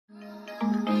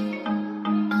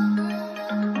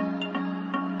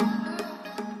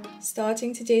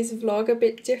Starting today's vlog a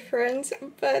bit different,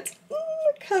 but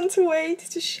I can't wait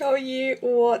to show you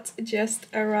what just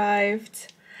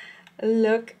arrived.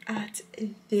 Look at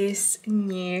this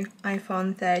new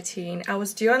iPhone 13. I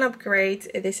was due an upgrade.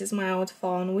 This is my old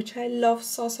phone, which I love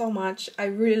so much. I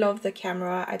really love the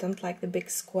camera. I don't like the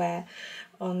big square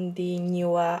on the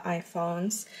newer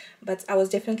iPhones, but I was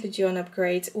definitely due an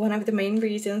upgrade. One of the main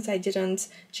reasons I didn't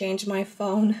change my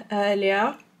phone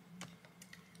earlier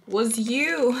was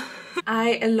you.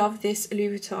 I love this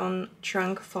Louis Vuitton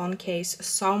trunk phone case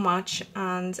so much,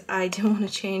 and I didn't want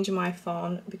to change my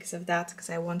phone because of that, because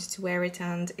I wanted to wear it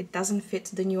and it doesn't fit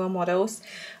the newer models.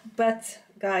 But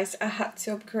guys, I had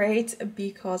to upgrade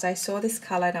because I saw this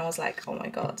color and I was like, oh my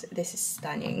god, this is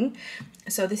stunning.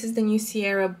 So this is the new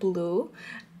Sierra blue,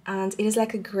 and it is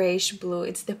like a grayish blue.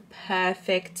 It's the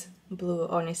perfect blue,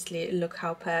 honestly. Look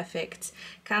how perfect.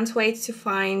 Can't wait to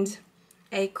find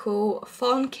a cool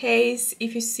phone case.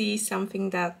 If you see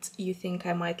something that you think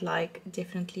I might like,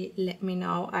 definitely let me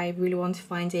know. I really want to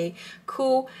find a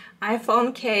cool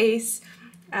iPhone case,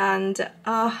 and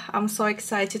I'm so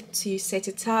excited to set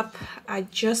it up. I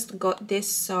just got this,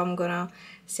 so I'm gonna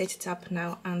set it up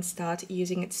now and start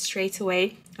using it straight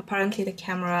away. Apparently the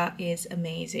camera is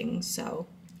amazing, so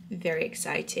very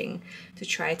exciting to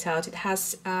try it out. It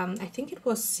has I think it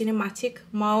was cinematic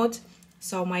mode,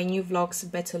 so my new vlogs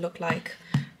better look like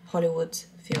Hollywood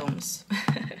films.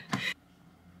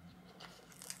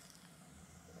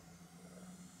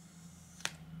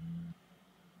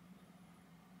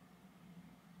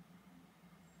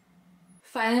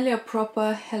 Finally a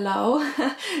proper hello.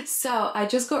 So I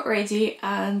just got ready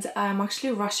and I'm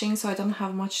actually rushing, so I don't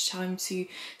have much time to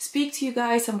speak to you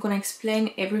guys. I'm gonna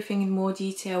explain everything in more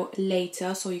detail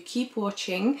later, so you keep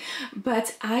watching.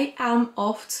 But I am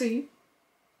off to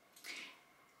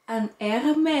an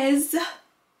HERMÈS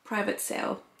private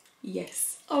sale.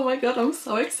 Yes. Oh my god, I'm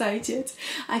so excited.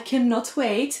 I cannot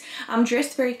wait. I'm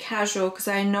dressed very casual because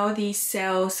I know these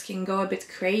sales can go a bit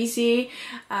crazy.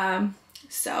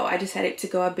 So I decided to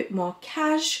go a bit more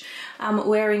cash. I'm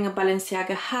wearing a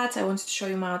Balenciaga hat. I wanted to show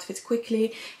you my outfit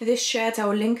quickly. This shirt I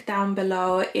will link down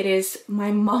below. It is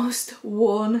my most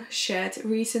worn shirt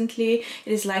recently.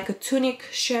 It is like a tunic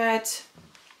shirt.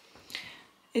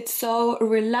 It's so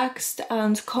relaxed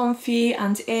and comfy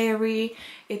and airy.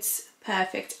 It's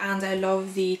perfect, and I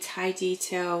love the tie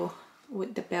detail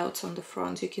with the belt on the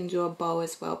front. You can do a bow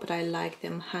as well, but I like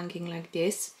them hanging like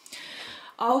this.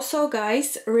 Also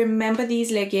guys, remember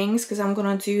these leggings, because I'm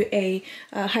gonna do a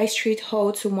high street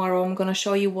haul tomorrow. I'm gonna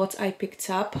show you what I picked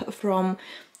up from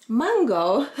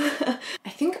Mango. I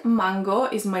think Mango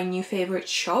is my new favorite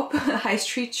shop, high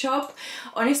street shop.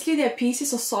 Honestly, their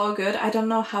pieces are so good. I don't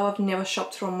know how I've never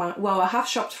shopped from Mango. Well, I have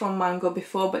shopped from Mango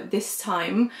before, but this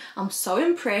time I'm so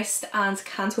impressed and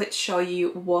can't wait to show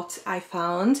you what I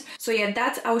found. So yeah,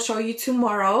 that I'll show you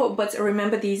tomorrow, but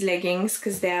remember these leggings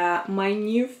because they're my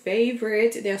new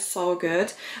favorite. They're so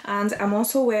good. And I'm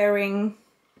also wearing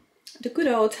the good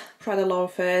old Prada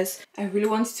loafers. I really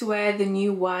wanted to wear the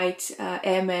new white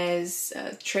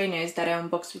HERMÈS trainers that I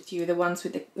unboxed with you, the ones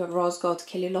with the rose gold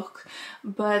Kelly look,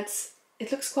 but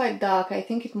it looks quite dark. I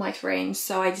think it might rain,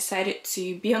 so I decided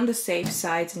to be on the safe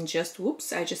side and just,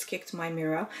 whoops, I just kicked my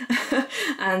mirror,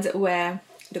 and wear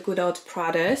the good old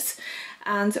Pradas.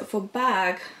 And for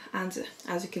bag, and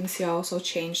as you can see, I also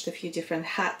changed a few different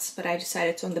hats, but I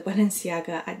decided on the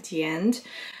Balenciaga at the end.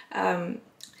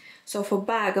 So for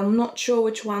bag, I'm not sure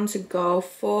which one to go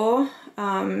for.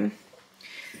 I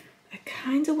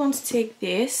kind of want to take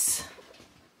this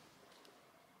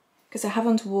because I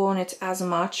haven't worn it as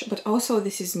much, but also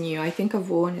this is new. I think I've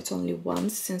worn it only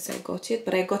once since I got it,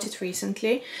 but I got it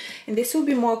recently. And this will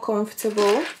be more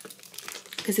comfortable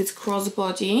because it's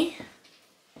crossbody.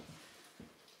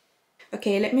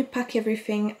 Okay, let me pack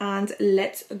everything and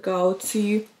let's go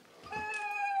to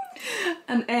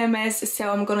an HERMÈS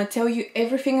sale. I'm gonna tell you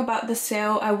everything about the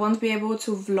sale. I won't be able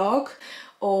to vlog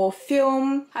or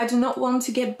film. I do not want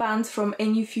to get banned from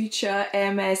any future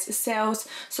HERMÈS sales,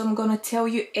 so I'm gonna tell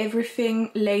you everything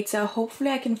later.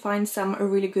 Hopefully I can find some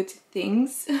really good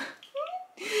things.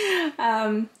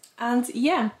 And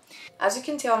yeah, as you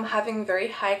can tell, I'm having very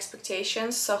high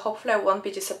expectations, so hopefully I won't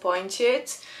be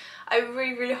disappointed. I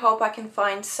really hope I can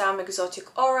find some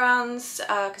exotic orans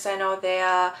because I know they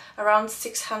are around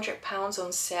 £600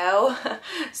 on sale.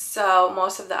 So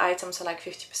most of the items are like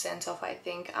 50% off, I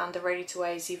think, and the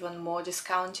ready-to-wear is even more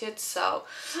discounted. So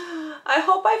I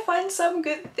hope I find some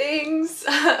good things.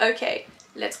 Okay,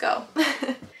 let's go.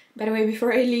 By the way,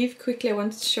 before I leave, quickly I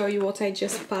wanted to show you what I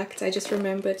just packed. I just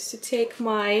remembered to take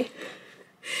my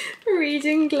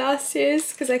reading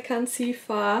glasses because I can't see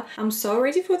far. I'm so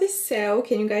ready for this sale.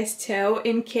 Can you guys tell?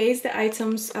 In case the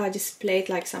items are displayed,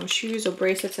 like some shoes or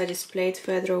bracelets are displayed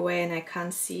further away and I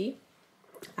can't see,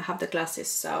 I have the glasses,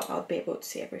 so I'll be able to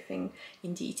see everything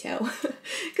in detail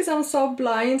because I'm so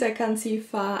blind, I can't see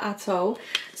far at all.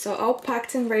 So all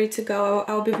packed and ready to go.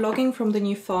 I'll be vlogging from the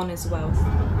new phone as well.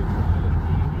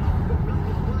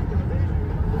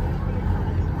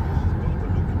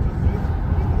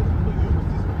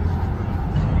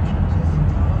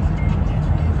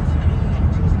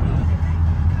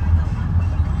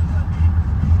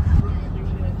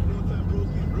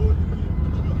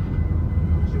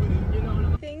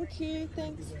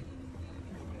 Thanks.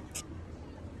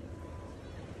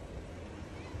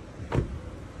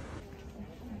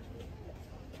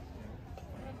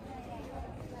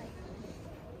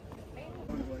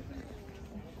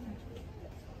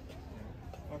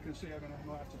 I can see I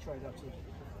might have to trade up to a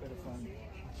better phone.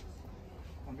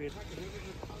 I'm being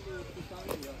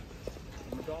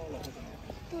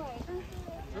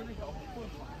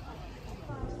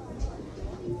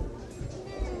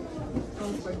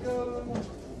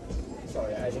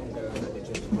Sorry, I didn't go to the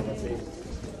gym.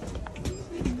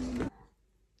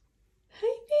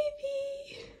 Hi, baby.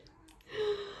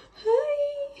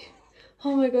 Hi.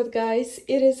 Oh my god, guys,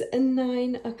 it is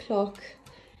 9 o'clock.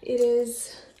 It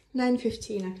is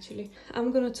 9:15 actually.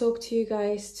 I'm gonna talk to you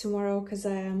guys tomorrow because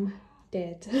I am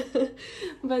dead.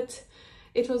 But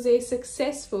it was a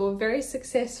successful, very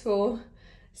successful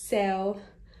sale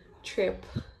trip.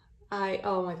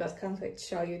 Oh my god, can't wait to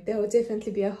show you. There will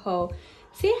definitely be a haul.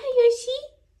 Say hi, Yoshi.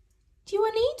 Do you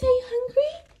want to eat? Are you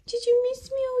hungry? Did you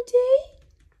miss me all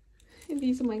day?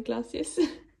 These are my glasses.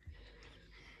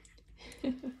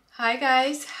 Hi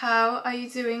guys, how are you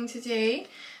doing today?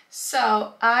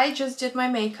 So I just did my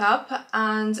makeup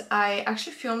and I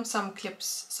actually filmed some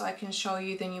clips so I can show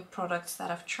you the new products that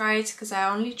I've tried, because I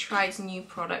only tried new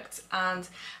products and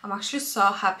I'm actually so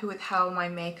happy with how my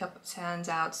makeup turned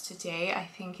out today. I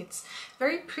think it's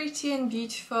very pretty and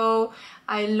beautiful.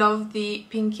 I love the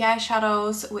pinky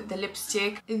eyeshadows with the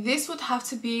lipstick. This would have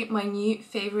to be my new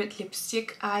favorite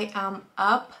lipstick. I am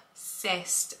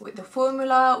obsessed with the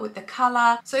formula, with the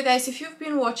color. So guys, if you've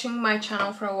been watching my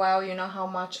channel for a while, you know how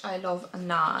much I love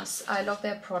NARS. I love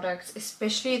their products,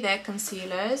 especially their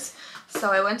concealers.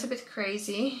 So I went a bit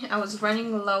crazy. I was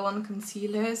running low on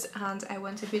concealers and I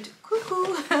went a bit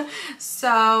cuckoo.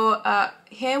 So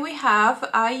here we have,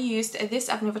 I used this,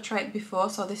 I've never tried before,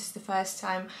 so this is the first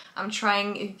time I'm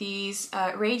trying these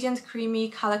Radiant Creamy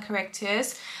Color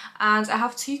Correctors. And I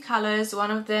have two colors.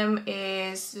 One of them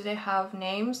is, do they have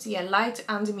names? Yeah, light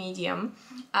and medium.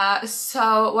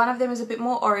 So one of them is a bit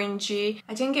more orangey.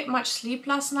 I didn't get much sleep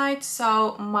last night,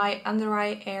 so my under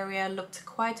eye area looked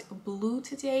quite blue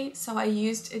today. So I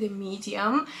used the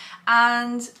medium.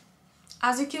 And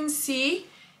as you can see,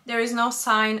 there is no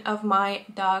sign of my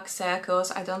dark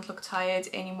circles. I don't look tired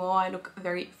anymore. I look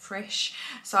very fresh.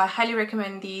 So I highly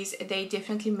recommend these. They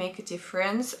definitely make a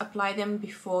difference. Apply them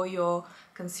before your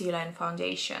concealer and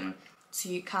foundation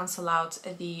to cancel out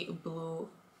the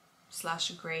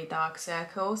blue/grey dark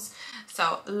circles.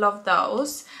 So love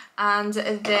those. And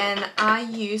then I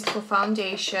used for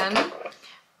foundation,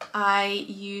 I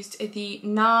used the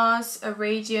NARS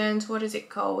Radiant, what is it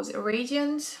called?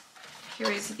 Radiant.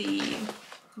 Here is the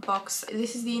box.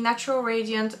 This is the Natural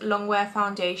Radiant Longwear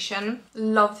Foundation.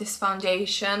 Love this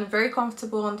foundation. Very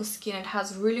comfortable on the skin. It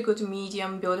has really good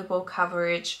medium buildable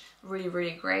coverage.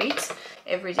 Really great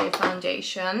everyday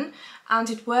foundation, and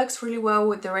it works really well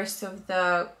with the rest of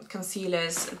the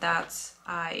concealers that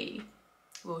I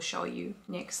will show you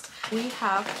next. We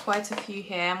have quite a few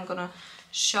here. I'm gonna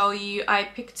show you. I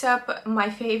picked up my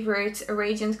favorite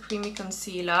Radiant Creamy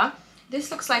Concealer.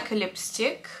 This looks like a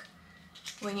lipstick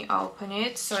when you open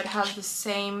it, so it has the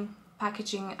same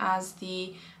packaging as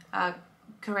the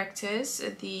correctors,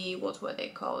 the, what were they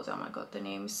called? Oh my god, the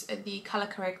names. The color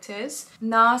correctors.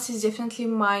 NARS is definitely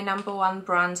my #1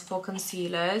 brand for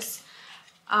concealers.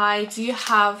 I do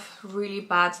have really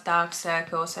bad dark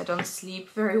circles. I don't sleep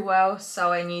very well,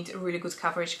 so I need really good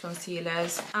coverage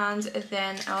concealers. And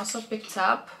then I also picked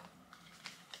up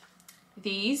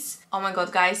these. Oh my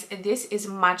god, guys, this is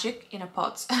magic in a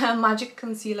pot. Magic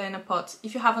concealer in a pot.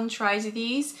 If you haven't tried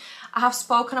these, I have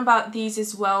spoken about these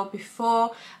as well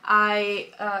before. I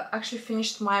actually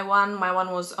finished my one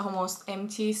was almost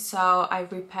empty, so I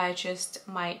repurchased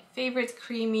my favorite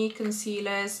creamy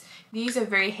concealers. These are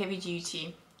very heavy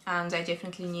duty and I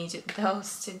definitely needed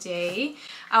those today.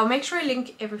 I'll make sure I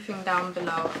link everything down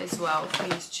below as well for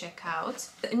you to check out.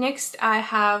 Next I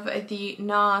have the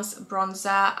NARS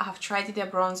bronzer. I have tried their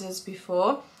bronzers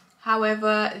before.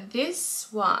 However, this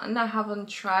one I haven't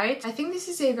tried. I think this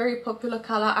is a very popular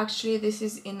color actually. This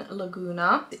is in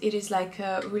Laguna. It is like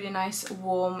a really nice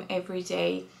warm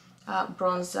everyday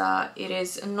bronzer. It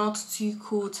is not too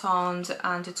cool toned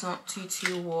and it's not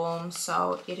too warm,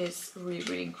 so it is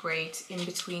really great in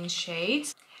between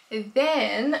shades.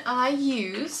 Then I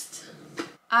used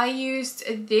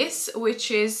this,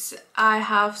 which is, I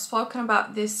have spoken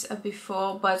about this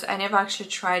before, but I never actually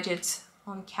tried it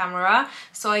on camera.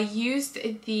 So I used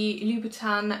the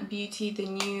Louboutin Beauty, the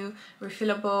new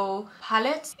refillable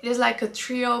palette. It is like a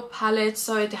trio palette,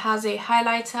 so it has a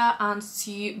highlighter and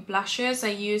 2 blushes. I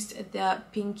used the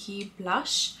pinky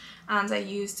blush and I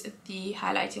used the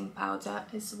highlighting powder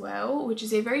as well, which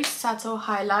is a very subtle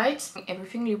highlight.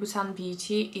 Everything Louboutin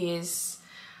Beauty is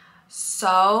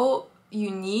so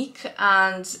unique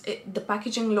and the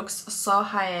packaging looks so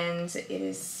high-end. It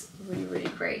is really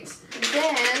great.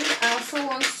 Then I also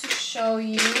want to show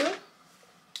you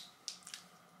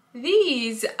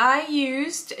these. I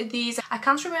used these. I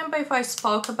can't remember if I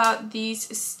spoke about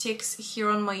these sticks here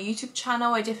on my YouTube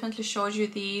channel. I definitely showed you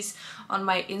these on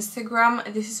my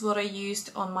Instagram. This is what I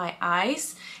used on my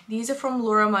eyes. These are from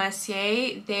Laura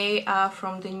Mercier. They are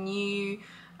from the new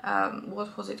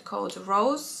what was it called,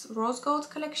 rose gold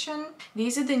collection.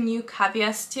 These are the new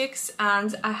caviar sticks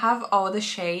and I have all the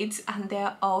shades and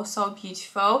they're all so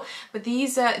beautiful, but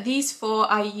these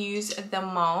 4 I use the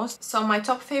most. So my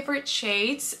top favorite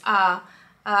shades are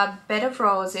Bed of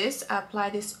Roses. I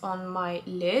apply this on my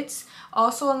lids.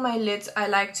 Also on my lids I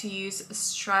like to use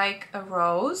Strike a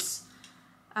Rose.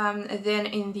 Then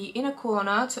in the inner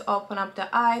corner to open up the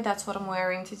eye, that's what I'm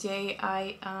wearing today.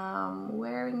 I am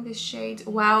wearing this shade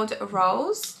Wild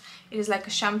Rose. It is like a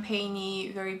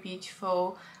champagne-y, very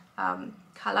beautiful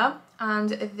color. And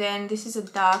then this is a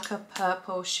darker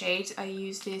purple shade. I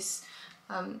use this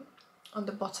on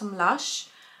the bottom lash.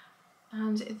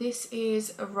 And this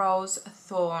is a Rose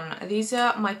Thorn. These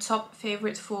are my top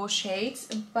favorite 4 shades,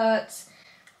 but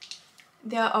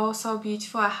they are all so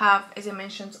beautiful. I have, as I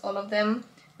mentioned, all of them,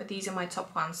 but these are my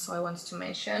top ones, so I wanted to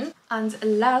mention. And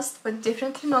last but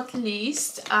definitely not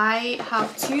least, I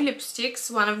have 2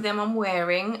 lipsticks. One of them I'm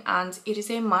wearing and it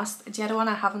is a must. The other one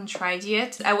I haven't tried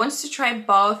yet. I wanted to try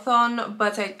both on,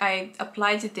 but I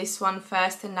applied this one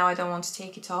first and now I don't want to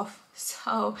take it off.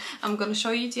 So I'm gonna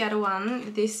show you the other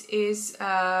one. This is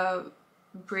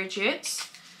Bridget.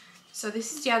 So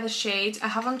this is the other shade. I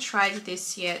haven't tried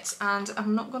this yet and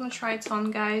I'm not gonna try it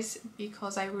on, guys,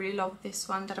 because I really love this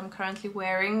one that I'm currently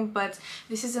wearing. But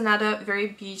this is another very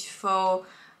beautiful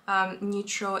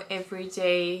neutral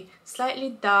everyday,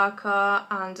 slightly darker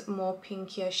and more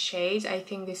pinkier shade. I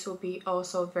think this will be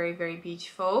also very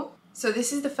beautiful. So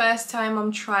this is the first time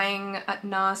I'm trying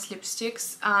NARS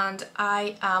lipsticks and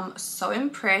I am so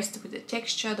impressed with the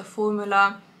texture, the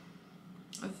formula.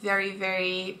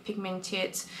 Very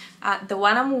pigmented. The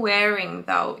one I'm wearing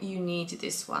though, you need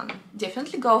this one.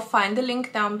 Definitely go find the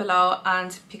link down below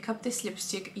and pick up this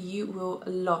lipstick. You will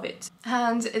love it.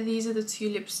 And these are the 2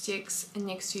 lipsticks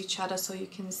next to each other so you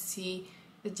can see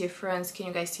the difference. Can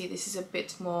you guys see? This is a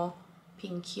bit more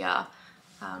pinkier.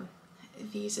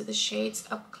 These are the shades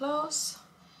up close.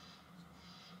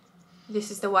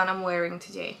 This is the one I'm wearing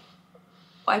today.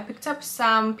 I picked up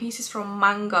some pieces from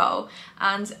Mango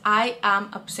and I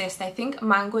am obsessed. I think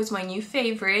Mango is my new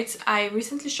favorite. I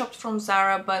recently shopped from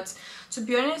Zara, but to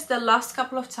be honest, the last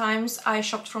couple of times I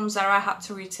shopped from Zara I had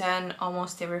to return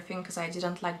almost everything because I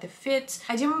didn't like the fit.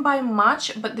 I didn't buy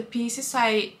much, but the pieces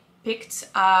I picked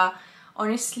are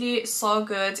honestly so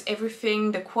good.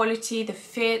 Everything, the quality, the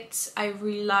fit, I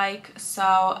really like. So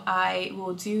I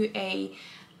will do a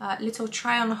little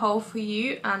try on haul for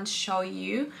you and show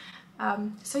you.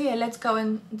 So yeah, let's go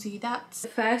and do that. The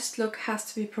first look has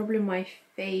to be probably my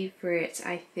favorite,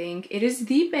 I think. It is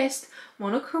the best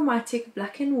monochromatic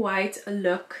black and white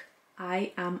look.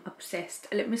 I am obsessed.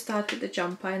 Let me start with the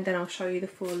jumper and then I'll show you the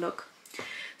full look.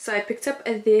 So I picked up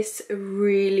this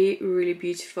really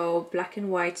beautiful black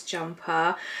and white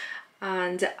jumper,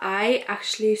 and I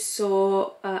actually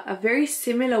saw a very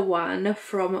similar one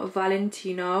from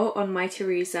Valentino on My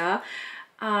Teresa,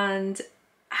 and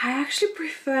I actually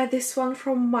prefer this one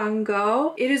from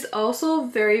Mango. It is also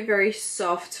very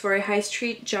soft for a high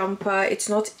street jumper. It's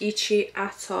not itchy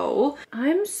at all.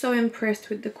 I'm so impressed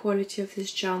with the quality of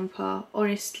this jumper,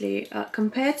 honestly.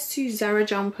 Compared to Zara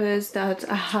jumpers that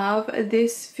I have,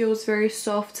 this feels very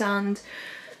soft and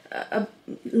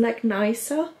like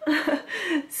nicer.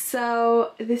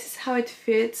 So this is how it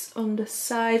fits on the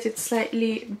side. It's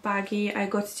slightly baggy. I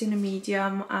got it in a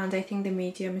medium and I think the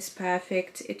medium is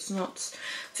perfect. It's not,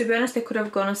 to be honest, I could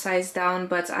have gone a size down,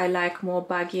 but I like more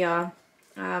baggier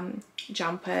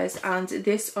jumpers, and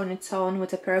this on its own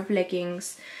with a pair of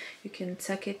leggings. You can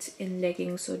tuck it in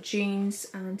leggings or jeans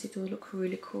and it will look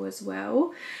really cool as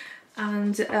well.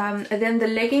 And then the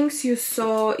leggings you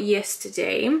saw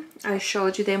yesterday, I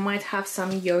showed you they might have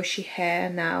some Yoshi hair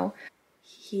now.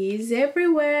 He's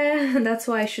everywhere. That's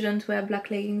why I shouldn't wear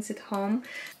black leggings at home.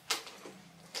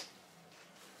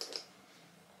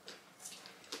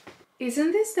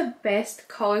 Isn't this the best,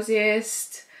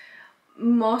 coziest,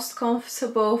 most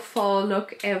comfortable fall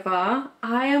look ever?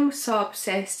 I am so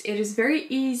obsessed. It is very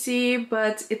easy,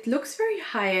 but it looks very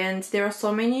high-end. There are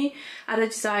so many other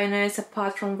designers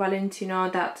apart from Valentino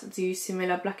that do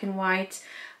similar black and white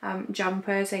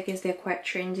jumpers. I guess they're quite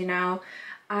trendy now.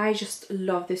 I just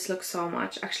love this look so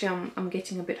much. Actually, I'm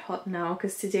getting a bit hot now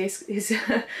because today is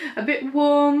a bit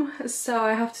warm, so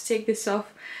I have to take this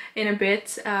off in a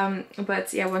bit.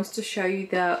 But yeah, I wanted to show you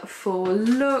the full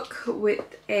look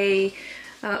with a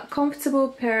comfortable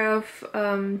pair of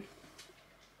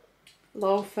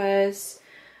loafers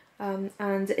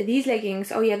and these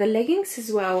leggings. Oh yeah, the leggings as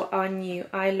well are new.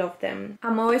 I love them.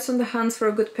 I'm always on the hunt for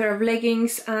a good pair of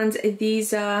leggings, and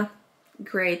these are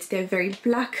great. They're very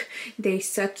black, they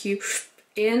suck you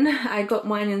in. I got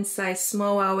mine in size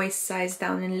small. I always size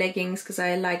down in leggings because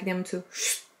I like them to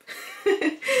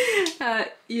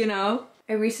you know.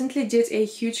 I recently did a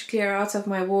huge clear out of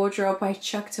my wardrobe. I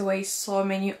chucked away so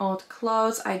many old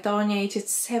clothes. I donated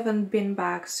 7 bin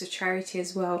bags to charity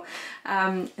as well.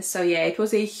 So yeah, it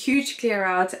was a huge clear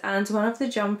out, and one of the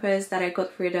jumpers that I got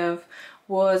rid of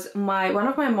was one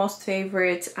of my most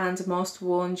favorite and most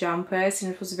worn jumpers,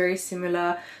 and it was very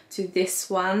similar to this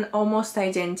one, almost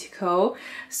identical.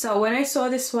 So when I saw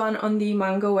this one on the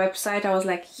Mango website, I was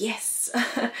like, yes,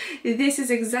 this is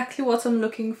exactly what I'm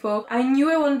looking for. I knew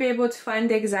I wouldn't be able to find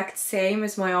the exact same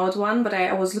as my old one, but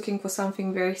I was looking for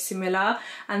something very similar,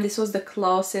 and this was the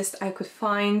closest I could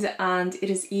find, and it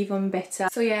is even better.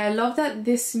 So yeah, I love that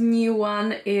this new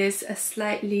one is a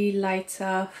slightly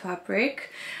lighter fabric.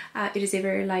 It is a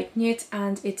very light knit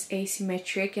and it's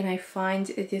asymmetric, and I find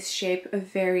this shape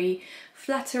very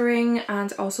flattering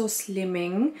and also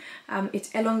slimming. It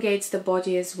elongates the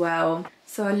body as well.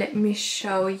 So let me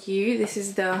show you. This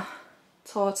is the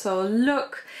total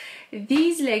look.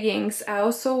 These leggings I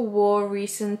also wore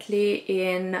recently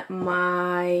in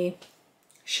my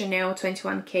Chanel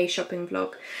 21K shopping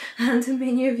vlog, and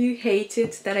many of you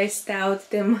hated that I styled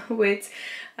them with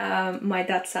my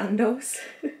dad sandals.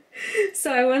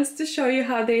 So I wanted to show you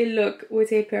how they look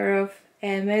with a pair of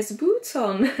HERMÈS boots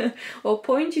on or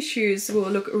pointy shoes. Will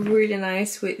look really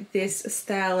nice with this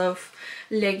style of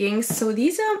leggings. So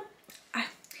these are,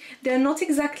 they're not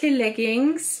exactly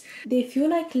leggings. They feel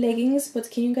like leggings,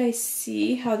 but can you guys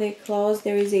see how they close?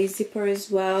 There is a zipper as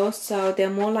well, so they're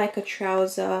more like a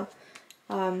trouser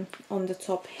on the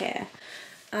top here.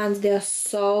 And they're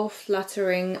so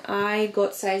flattering. I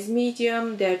got size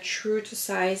medium. They're true to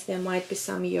size. There might be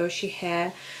some Yoshi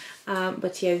hair,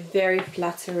 but yeah, very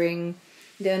flattering.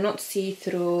 They're not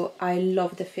see-through. I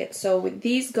love the fit. So with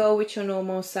these, go with your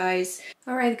normal size.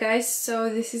 Alright guys, so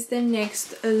this is the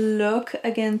next look.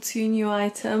 Again, 2 new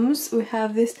items. We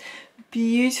have this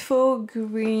beautiful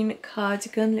green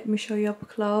cardigan. Let me show you up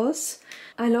close.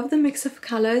 I love the mix of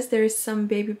colors. There is some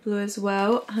baby blue as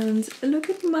well, and look,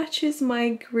 it matches my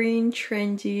green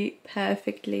trendy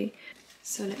perfectly.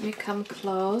 So let me come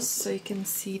close so you can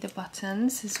see the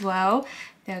buttons as well.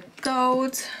 They're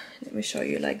gold. Let me show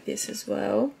you like this as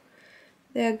well.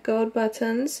 They're gold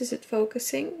buttons. Is it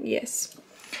focusing? Yes.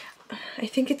 I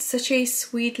think it's such a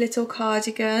sweet little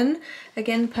cardigan.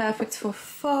 Again, perfect for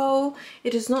fall.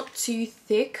 It is not too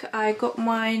thick. I got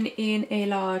mine in a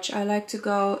large. I like to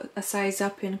go a size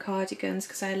up in cardigans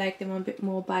because I like them a bit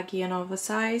more baggy and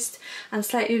oversized, and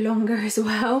slightly longer as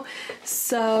well.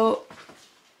 So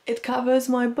it covers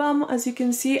my bum, as you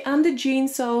can see, and the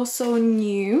jeans are also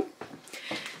new.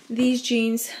 These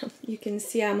jeans, you can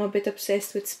see I'm a bit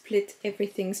obsessed with split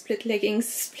everything, split leggings,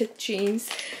 split jeans,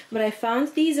 but I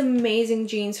found these amazing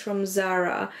jeans from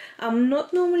Zara. I'm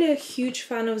not normally a huge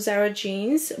fan of Zara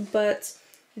jeans, but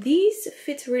these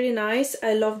fit really nice.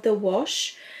 I love the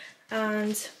wash,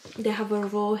 and they have a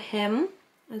raw hem,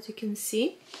 as you can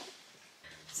see.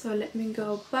 So let me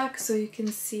go back so you can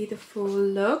see the full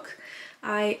look.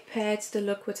 I paired the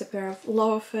look with a pair of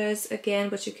loafers again,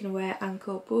 but you can wear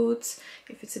ankle boots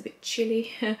if it's a bit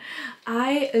chilly.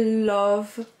 I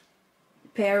love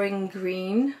pairing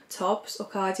green tops or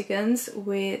cardigans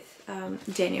with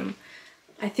denim.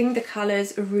 I think the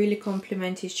colors really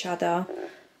complement each other.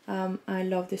 I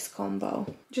love this combo.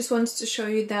 Just wanted to show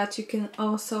you that you can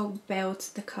also belt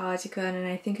the cardigan, and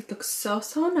I think it looks so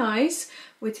nice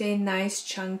with a nice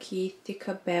chunky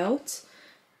thicker belt.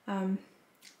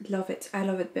 Love it. I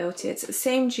love it belted.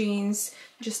 Same jeans,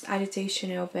 just added a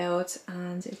Chanel belt,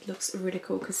 and it looks really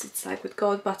cool because it's like with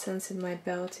gold buttons, and my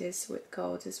belt is with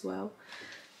gold as well.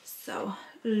 So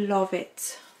love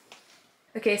it.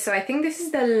 Okay, so I think this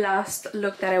is the last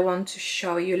look that I want to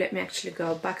show you. Let me actually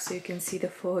go back so you can see the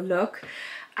full look.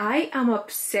 I am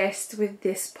obsessed with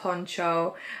this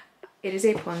poncho. It is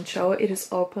a poncho. It is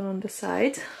open on the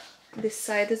side, this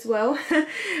side as well.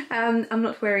 I'm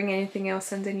not wearing anything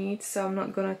else underneath, so I'm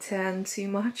not gonna turn too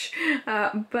much,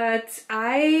 but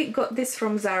I got this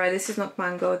from Zara. This is not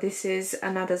Mango, this is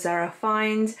another Zara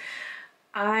find.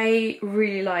 I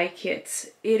really like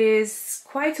it. It is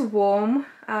quite warm,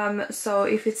 so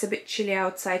if it's a bit chilly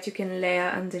outside, you can layer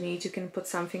underneath. You can put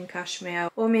something cashmere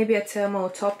or maybe a thermal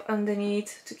top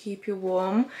underneath to keep you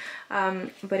warm,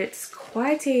 but it's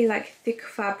quite a like thick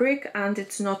fabric and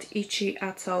it's not itchy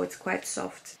at all. It's quite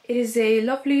soft. It is a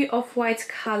lovely off-white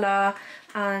color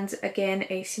and again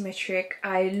asymmetric.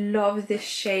 I love this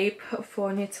shape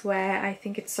for knitwear. I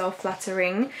think it's so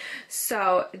flattering.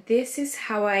 So this is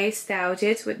how I styled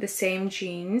it, with the same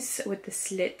jeans with the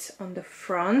slit on the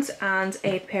front and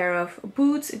a pair of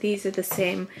boots. These are the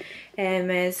same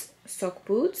HERMÈS sock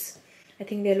boots. I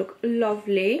think they look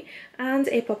lovely, and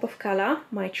a pop of color,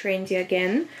 my trendy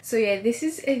again. So yeah, this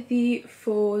is the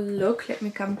full look. Let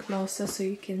me come closer so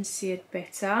you can see it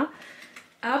better.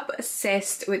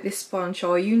 Obsessed with this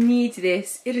poncho. You need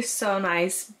this. It is so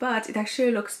nice, but it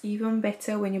actually looks even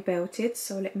better when you belt it.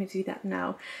 So let me do that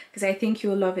now because I think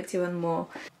you'll love it even more.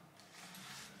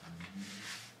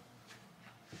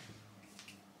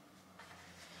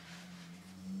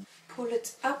 Pull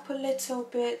it up a little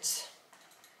bit.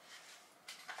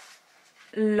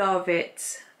 Love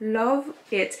it. Love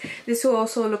it. This will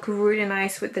also look really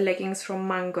nice with the leggings from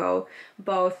Mango,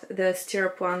 both the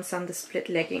stirrup ones and the split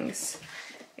leggings.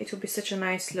 It will be such a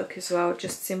nice look as well,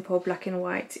 just simple black and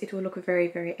white. It will look very,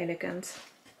 very elegant.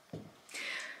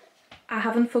 I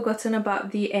haven't forgotten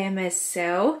about the HERMÈS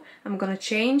sale. I'm gonna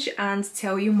change and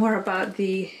tell you more about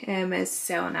the HERMÈS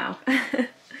sale now.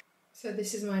 So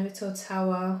this is my little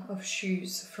tower of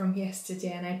shoes from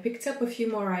yesterday, and I picked up a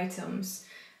few more items,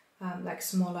 like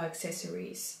smaller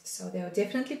accessories. So there will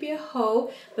definitely be a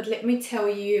haul, but let me tell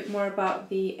you more about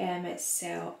the HERMÈS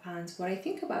sale and what I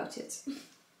think about it.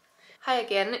 Hi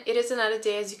again, it is another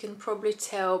day, as you can probably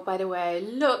tell by the way I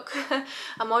look.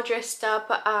 I'm all dressed up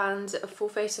and a full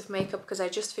face of makeup because I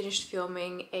just finished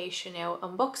filming a Chanel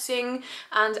unboxing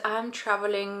and I'm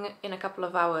traveling in a couple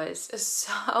of hours.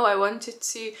 So I wanted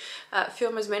to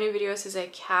film as many videos as I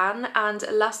can, and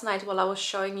last night while I was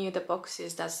showing you the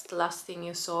boxes, that's the last thing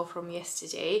you saw from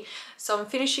yesterday. So I'm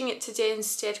finishing it today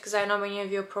instead because I know many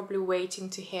of you are probably waiting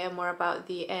to hear more about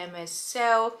the HERMÈS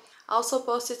sale. I also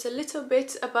posted a little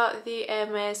bit about the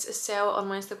HERMÈS sale on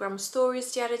my Instagram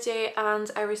stories the other day, and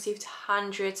I received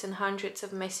hundreds and hundreds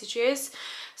of messages.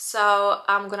 So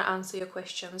I'm gonna answer your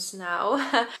questions now.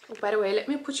 By the way, let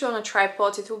me put you on a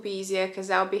tripod. It will be easier because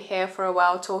I'll be here for a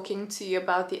while talking to you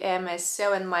about the HERMÈS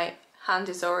sale and my hand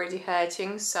is already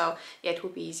hurting. So yeah, it will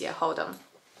be easier. Hold on.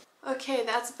 Okay,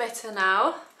 that's better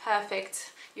now.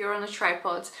 Perfect. You're on a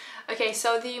tripod. Okay,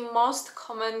 so the most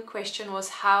common question was,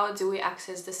 how do we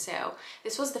access the sale?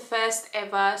 This was the first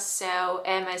ever sale,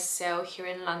 HERMÈS sale here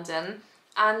in London.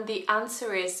 And the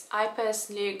answer is, I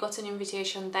personally got an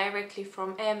invitation directly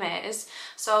from HERMÈS.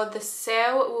 So the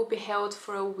sale will be held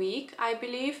for a week, I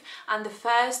believe, and the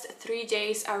first 3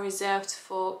 days are reserved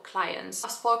for clients.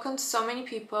 I've spoken to so many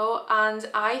people and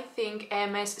I think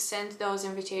HERMÈS sent those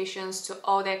invitations to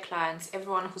all their clients.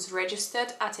 Everyone who's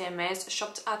registered at HERMÈS,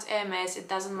 shopped at HERMÈS, it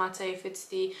doesn't matter if it's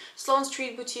the Sloane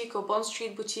Street Boutique or Bond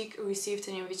Street Boutique, received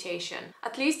an invitation.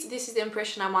 At least this is the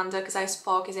impression I'm under, because I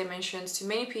spoke, as I mentioned, to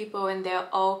many people and they're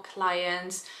all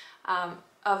clients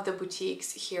of the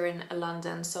boutiques here in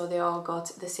London, so they all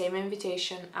got the same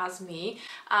invitation as me,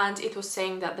 and it was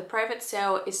saying that the private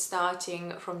sale is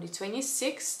starting from the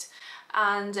 26th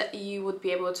and you would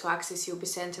be able to access, you'll be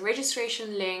sent a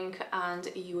registration link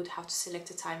and you would have to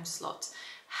select a time slot.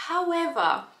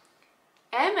 However,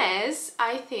 HERMÈS,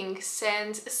 I think,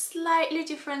 sent slightly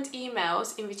different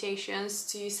emails, invitations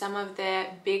to some of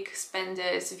their big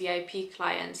spenders, VIP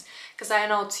clients, because I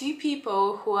know 2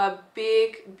 people who are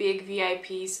big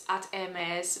VIPs at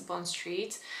HERMÈS Bond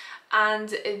Street,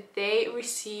 and they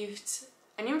received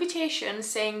an invitation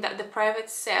saying that the private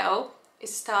sale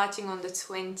is starting on the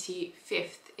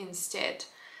 25th instead.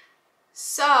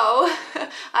 So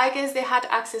I guess they had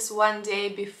access 1 day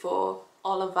before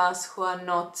all of us who are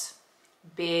not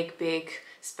big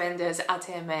spenders at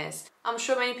HERMÈS. I'm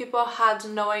sure many people had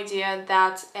no idea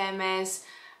that HERMÈS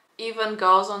even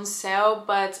goes on sale,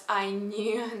 but I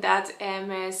knew that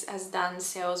Hermès has done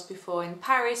sales before in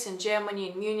Paris, in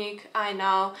Germany, in Munich, I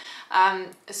know.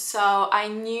 So I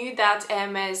knew that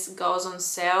Hermès goes on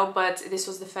sale, but this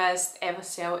was the first ever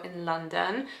sale in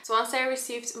London. So once I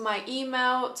received my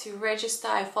email to register,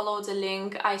 I followed the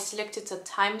link, I selected a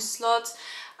time slot,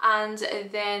 and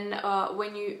then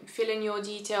when you fill in your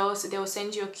details, they will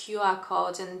send you a QR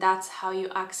code, and that's how you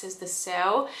access the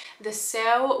sale. The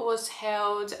sale was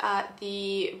held at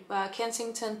the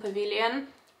Kensington Pavilion.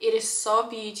 It is so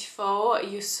beautiful.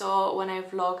 You saw when I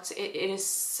vlogged, it is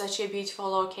such a beautiful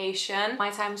location. My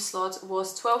time slot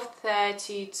was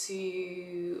 12:30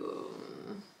 to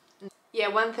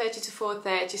 1:30 to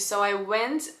 4:30, so I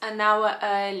went an hour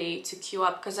early to queue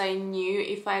up because I knew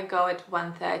if I go at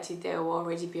 1:30 there will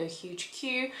already be a huge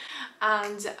queue,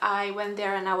 and I went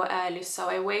there an hour early, so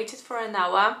I waited for an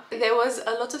hour. There was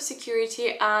a lot of security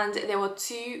and there were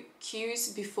 2 queues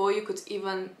before you could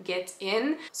even get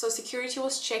in. So security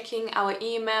was checking our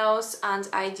emails and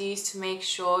IDs to make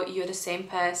sure you're the same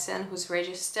person who's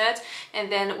registered,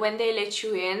 and then when they let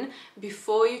you in,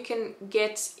 before you can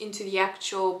get into the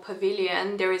actual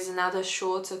pavilion, there is another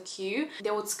shorter queue.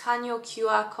 They would scan your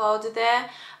QR code there,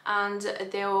 and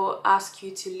they will ask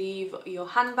you to leave your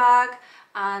handbag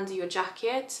and your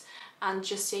jacket and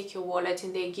just take your wallet,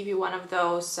 and they give you one of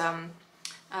those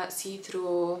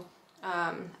see-through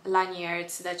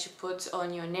lanyards that you put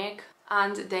on your neck,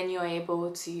 and then you're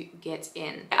able to get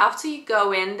in. After you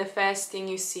go in, the first thing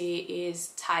you see is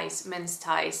ties, men's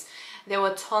ties. There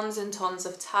were tons and tons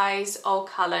of ties, all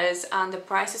colors, and the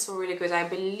prices were really good. I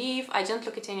believe, I didn't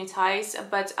look at any ties,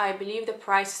 but I believe the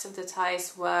prices of the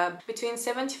ties were between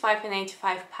 75 and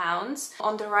 85 pounds.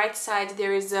 On the right side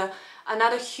there is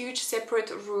another huge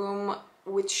separate room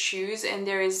with shoes, and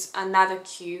there is another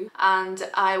queue, and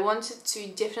I wanted to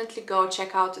definitely go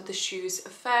check out the shoes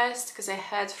first because I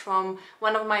heard from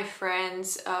one of my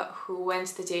friends who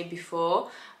went the day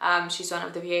before. She's one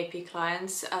of the VIP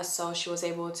clients, so she was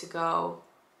able to go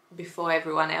before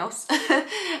everyone else.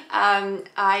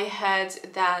 I heard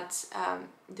that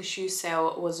the shoe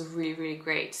sale was really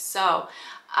great, so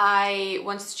I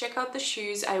wanted to check out the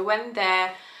shoes. I went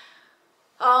there.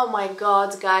 Oh my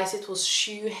god, guys, it was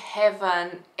shoe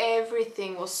heaven.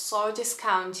 Everything was so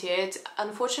discounted.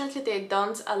 Unfortunately, they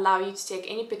don't allow you to take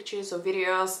any pictures or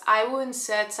videos. I will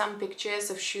insert some pictures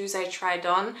of shoes I tried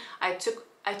on. I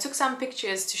took some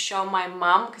pictures to show my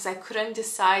mum because I couldn't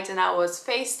decide, and I was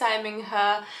FaceTiming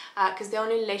her because they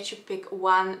only let you pick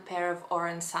 1 pair of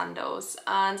orange sandals,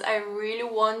 and I really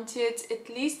wanted at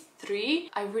least 3.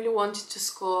 I really wanted to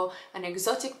score an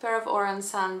exotic pair of orange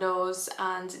sandals,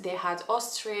 and they had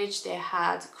ostrich, they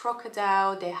had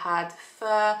crocodile, they had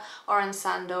fur orange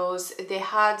sandals, they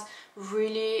had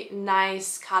really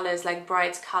nice colors, like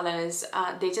bright colors.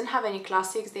 They didn't have any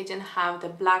classics, they didn't have the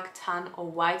black, tan or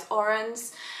white orange,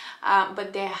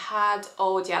 but they had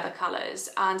all the other colors.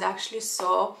 And actually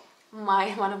saw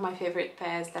one of my favorite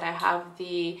pairs that I have,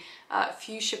 the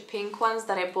fuchsia pink ones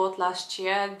that I bought last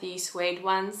year, the suede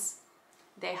ones.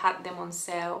 They had them on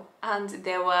sale and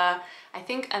they were, I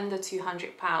think, under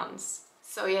 £200.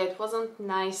 So yeah, it wasn't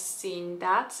nice seeing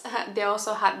that. They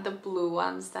also had the blue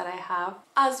ones that I have.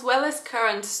 As well as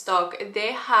current stock,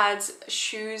 they had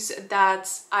shoes that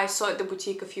I saw at the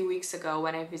boutique a few weeks ago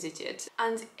when I visited.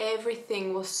 And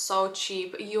everything was so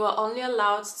cheap. You are only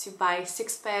allowed to buy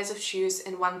 6 pairs of shoes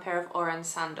and 1 pair of orange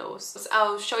sandals. So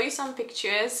I'll show you some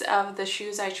pictures of the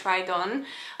shoes I tried on.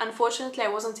 Unfortunately, I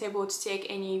wasn't able to take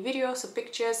any videos or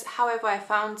pictures. However, I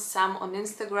found some on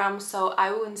Instagram, so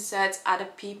I will insert other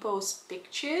people's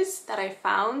pictures that I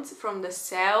found from the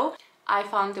sale. I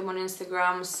found them on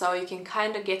Instagram, so you can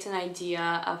kind of get an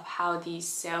idea of how these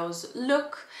sales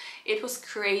look. It was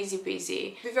crazy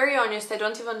busy. To be very honest, I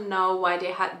don't even know why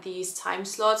they had these time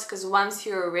slots, because once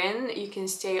you're in, you can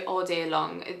stay all day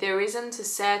long. There isn't a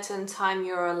certain time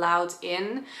you're allowed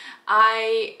in.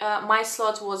 My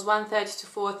slot was 1:30 to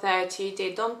 4:30.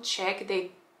 They don't check,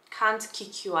 they can't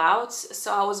kick you out.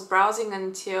 So I was browsing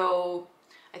until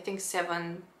I think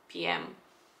 7 p.m.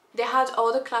 They had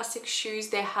all the classic shoes.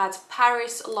 They had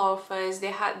Paris loafers,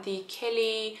 they had the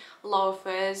Kelly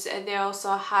loafers, they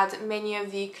also had many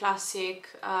of the classic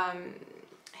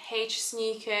H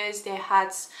sneakers. They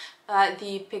had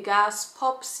the Pegasus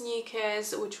pop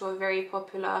sneakers, which were very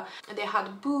popular. They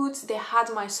had boots, they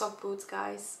had my sock boots,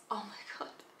 guys. Oh my god.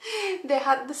 They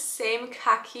had the same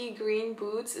khaki green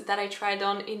boots that I tried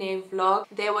on in a vlog.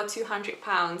 They were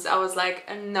 £200. I was like,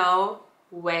 no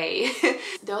way.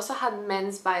 They also had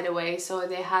men's, by the way, so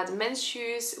they had men's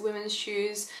shoes, women's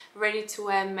shoes, ready to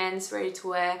wear, men's ready to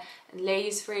wear, and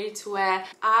ladies ready to wear.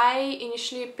 I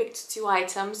initially picked 2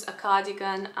 items, a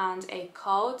cardigan and a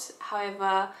coat.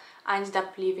 However, I ended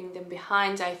up leaving them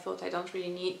behind. I thought I don't really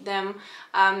need them.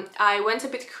 I went a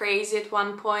bit crazy at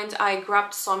one point. I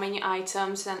grabbed so many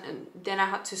items and then I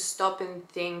had to stop and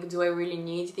think, do I really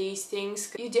need these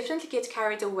things? You definitely get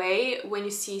carried away when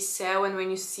you see sale and when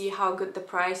you see how good the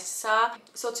prices are.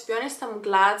 So to be honest, I'm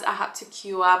glad I had to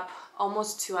queue up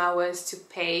almost 2 hours to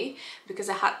pay, because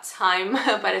I had time.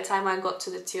 By the time I got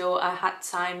to the till, I had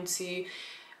time to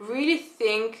really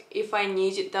think if I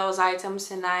needed those items,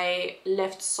 and I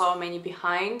left so many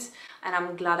behind, and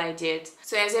I'm glad I did.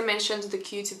 So as I mentioned, the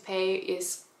queue to pay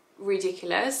is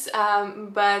ridiculous,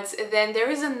 but then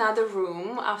there is another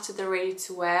room after the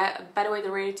ready-to-wear. By the way,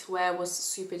 the ready-to-wear was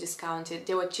super discounted.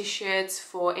 There were t-shirts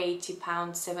for £80,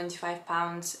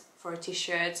 £75 for a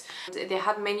t-shirt. They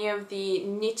had many of the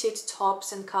knitted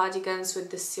tops and cardigans with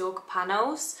the silk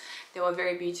panels. They were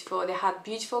very beautiful. They had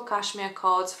beautiful cashmere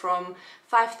coats from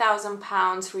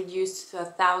 £5,000 reduced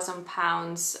to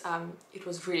 £1,000. It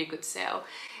was really good sale.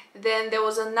 Then there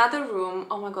was another room.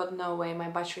 Oh my god, no way, my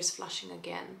battery is flashing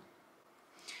again.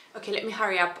 Okay, let me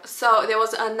hurry up. So there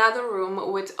was another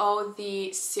room with all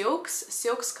the silk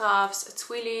scarves,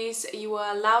 twillies. You were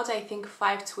allowed, I think,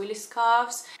 5 twilly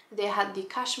scarves. They had the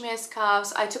cashmere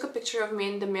scarves. I took a picture of me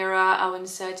in the mirror. I'll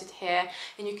insert it here,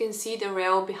 and you can see the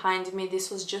rail behind me. This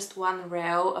was just one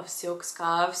rail of silk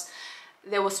scarves.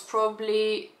 There was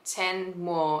probably 10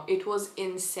 more. It was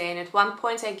insane. At one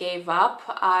point I gave up.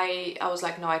 I was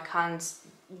like, no, I can't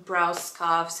browse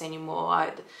scarves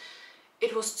anymore.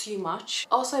 It was too much.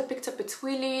 Also, I picked up a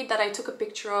twilly that I took a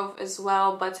picture of as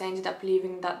well, but I ended up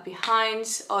leaving that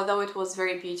behind, although it was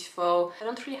very beautiful. I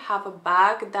don't really have a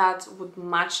bag that would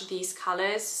match these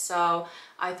colors, so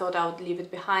I thought I would leave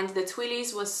it behind. The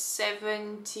twillies was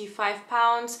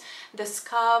 £75. The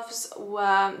scarves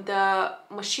were, the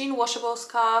machine washable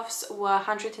scarves were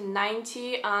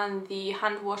 £190, and the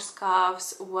hand wash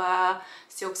scarves were,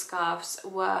 silk scarves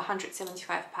were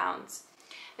 £175.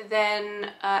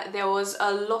 Then there was a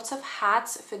lot of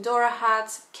hats, fedora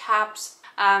hats, caps.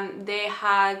 They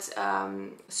had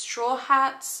straw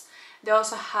hats. They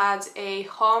also had a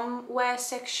homeware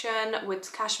section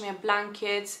with cashmere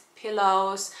blankets,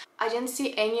 pillows. I didn't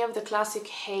see any of the classic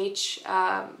H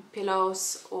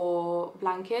pillows or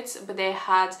blankets, but they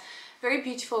had very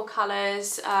beautiful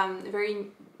colors,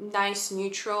 very nice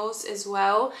neutrals as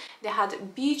well. They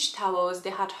had beach towels, they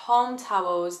had home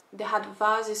towels, they had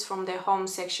vases from their home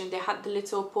section, they had the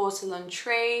little porcelain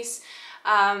trays.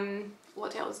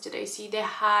 What else did I see? They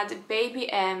had baby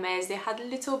HERMÈS, they had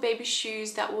little baby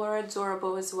shoes that were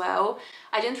adorable as well.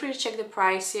 I didn't really check the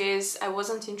prices. I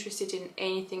wasn't interested in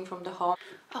anything from the home.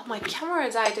 Oh, my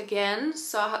camera died again,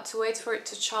 so I had to wait for it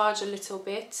to charge a little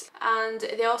bit. And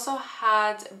they also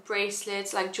had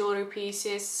bracelets, like jewelry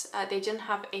pieces. They didn't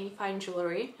have any fine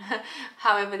jewelry.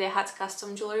 However, they had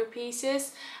custom jewelry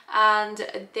pieces, and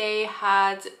they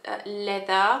had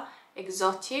leather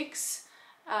exotics.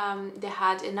 They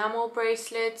had enamel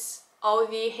bracelets. All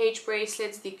the H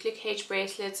bracelets, the click H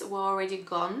bracelets, were already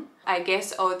gone. I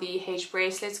guess all the H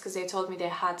bracelets, because they told me they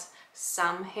had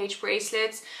some H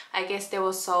bracelets. I guess they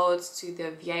were sold to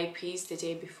the VIPs the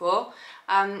day before.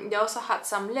 They also had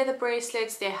some leather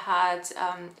bracelets. They had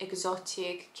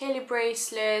exotic Kelly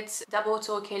bracelets, double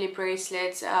toe Kelly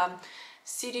bracelets,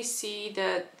 CDC,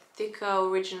 the thicker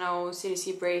original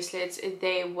CDC bracelets.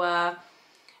 They were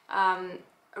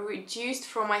reduced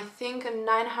from, I think,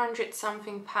 900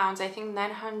 something pounds, I think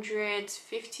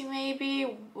 950 maybe,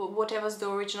 whatever's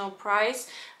the original price,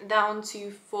 down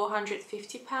to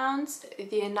 450 pounds.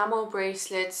 The enamel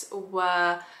bracelets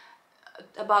were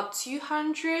about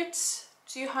 200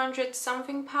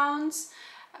 something pounds.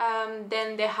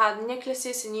 Then they had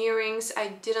necklaces and earrings. I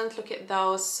didn't look at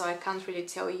those, so I can't really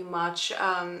tell you much.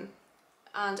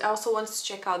 And I also wanted to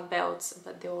check out belts,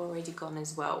 but they were already gone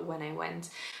as well when I went.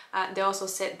 They also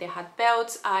said they had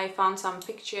belts. I found some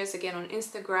pictures again on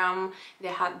Instagram. They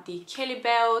had the Kelly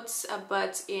belts,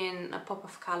 but in a pop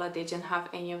of color. They didn't have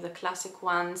any of the classic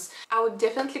ones. I would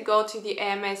definitely go to the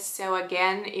HERMÈS sale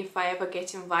again if I ever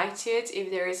get invited.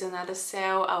 If there is another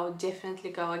sale, I would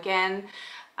definitely go again.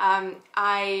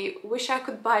 I wish I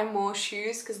could buy more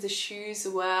shoes, because the shoes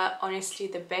were honestly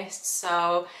the best.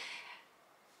 So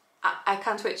I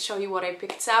can't wait to show you what I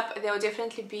picked up. There will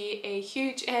definitely be a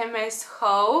huge HERMÈS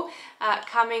haul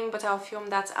coming, but I'll film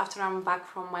that after I'm back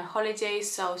from my holiday,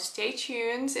 so stay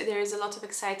tuned. There is a lot of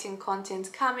exciting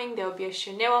content coming. There will be a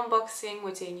Chanel unboxing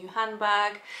with a new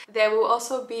handbag. There will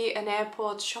also be an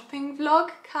airport shopping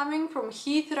vlog coming from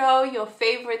Heathrow, your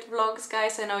favorite vlogs,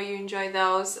 guys. I know you enjoy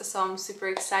those, so I'm super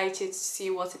excited to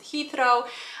see what's at Heathrow.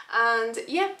 And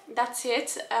yeah, that's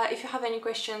it. If you have any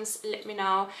questions, let me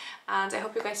know, and I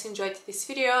hope you guys enjoyed this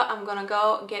video. I'm gonna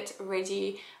go get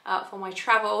ready for my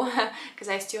travel because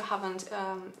I still haven't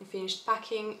finished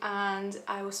packing, and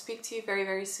I will speak to you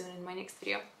very soon in my next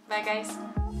video. Bye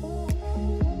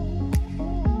guys.